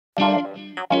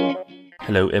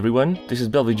Hello everyone, this is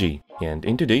BelVG, and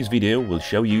in today's video we'll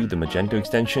show you the Magento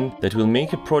extension that will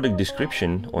make a product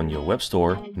description on your web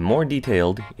store more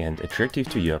detailed and attractive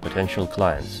to your potential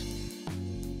clients.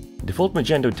 Default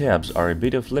Magento tabs are a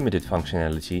bit of limited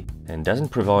functionality and doesn't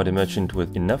provide a merchant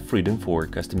with enough freedom for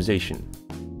customization.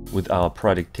 With our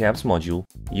Product Tabs module,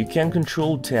 you can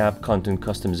control tab content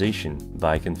customization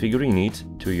by configuring it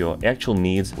to your actual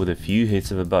needs with a few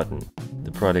hits of a button.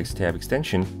 The Products tab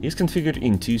extension is configured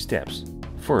in two steps.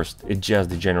 First, adjust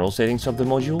the general settings of the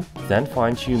module, then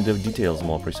fine-tune the details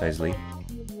more precisely.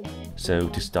 So,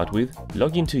 to start with,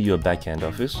 log into your backend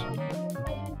office,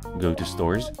 go to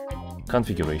Stores,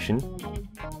 Configuration,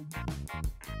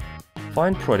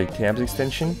 find Product Tabs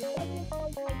extension,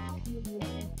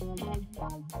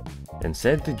 and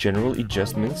set the general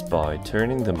adjustments by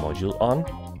turning the module on.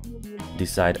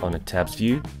 Decide on a tabs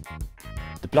view.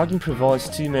 The plugin provides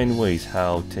two main ways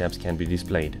how tabs can be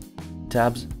displayed: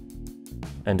 tabs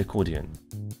and accordion.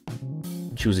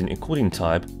 Choosing accordion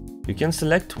type, you can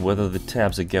select whether the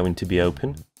tabs are going to be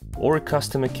open or a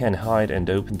customer can hide and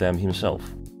open them himself.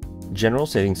 General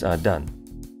settings are done.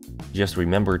 Just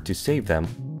remember to save them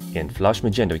and flush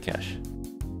Magento cache.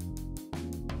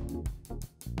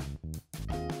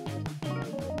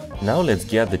 Now let's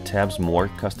get the tabs more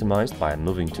customized by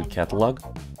moving to Catalog,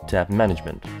 Tab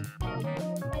Management.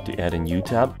 To add a new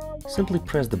tab, simply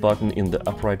press the button in the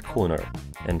upper right corner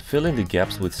and fill in the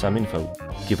gaps with some info.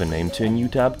 Give a name to a new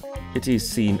tab, it is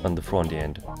seen on the front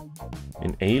end.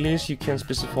 In alias you can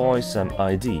specify some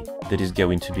ID that is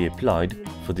going to be applied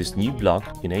for this new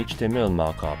block in HTML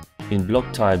markup. In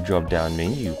Block Type drop-down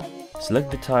menu, select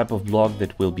the type of block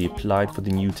that will be applied for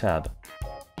the new tab.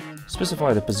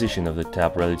 Specify the position of the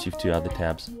tab relative to other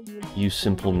tabs. Use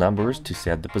simple numbers to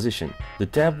set the position. The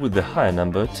tab with the higher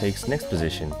number takes next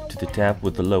position to the tab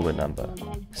with the lower number.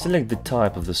 Select the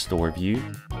type of the store view,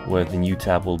 where the new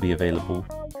tab will be available.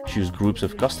 Choose groups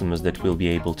of customers that will be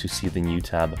able to see the new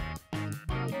tab.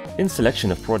 In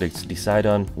selection of products, decide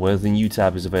on whether the new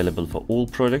tab is available for all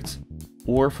products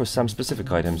or for some specific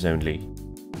items only.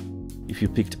 If you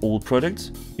picked all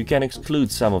products, you can exclude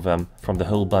some of them from the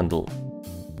whole bundle.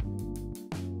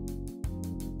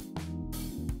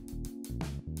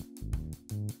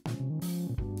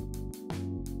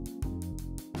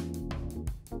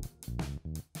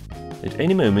 At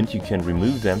any moment you can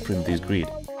remove them from this grid.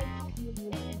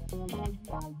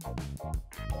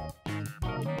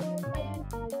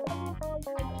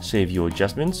 Save your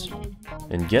adjustments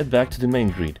and get back to the main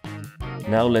grid.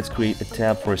 Now let's create a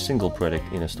tab for a single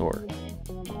product in a store.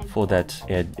 For that,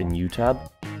 add a new tab,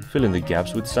 fill in the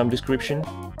gaps with some description,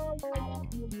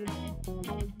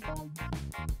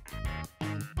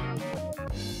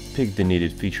 pick the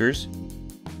needed features,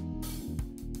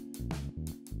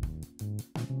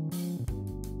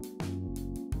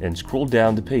 and scroll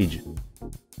down the page.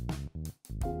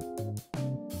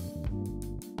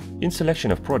 In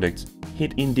selection of products,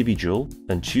 hit Individual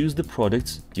and choose the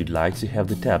products you'd like to have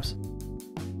the tabs.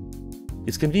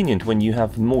 It's convenient when you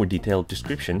have more detailed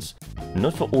descriptions,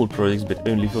 not for all products but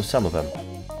only for some of them.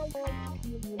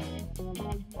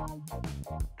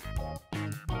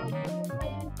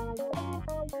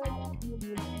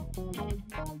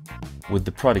 With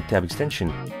the Product tab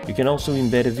extension, you can also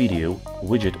embed a video,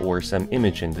 widget or some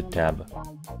image in the tab.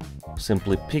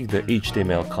 Simply pick the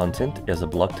HTML content as a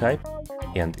block type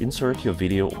and insert your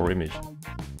video or image.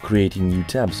 Creating new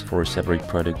tabs for a separate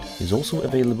product is also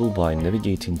available by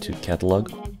navigating to Catalog,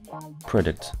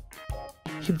 Products.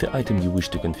 Hit the item you wish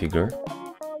to configure,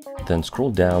 then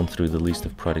scroll down through the list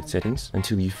of product settings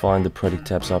until you find the Product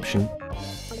tabs option.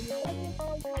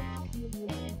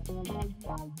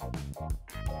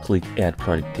 Click Add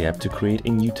Product tab to create a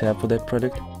new tab for that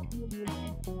product.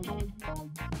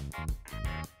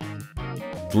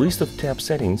 The list of tab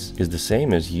settings is the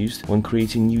same as used when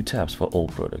creating new tabs for all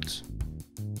products.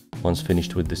 Once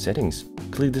finished with the settings,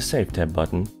 click the Save tab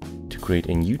button to create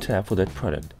a new tab for that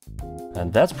product.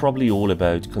 And that's probably all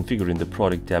about configuring the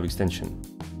Product tab extension.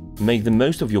 Make the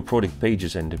most of your product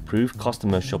pages and improve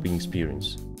customer shopping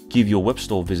experience. Give your web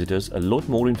store visitors a lot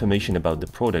more information about the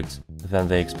products than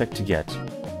they expect to get.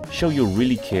 Show you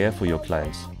really care for your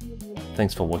clients.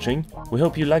 Thanks for watching, we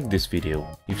hope you liked this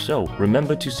video. If so,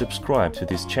 remember to subscribe to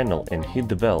this channel and hit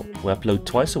the bell. We upload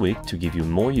twice a week to give you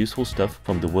more useful stuff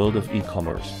from the world of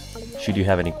e-commerce. Should you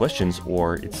have any questions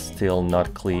or it's still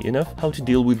not clear enough how to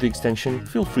deal with the extension,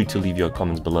 feel free to leave your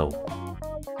comments below.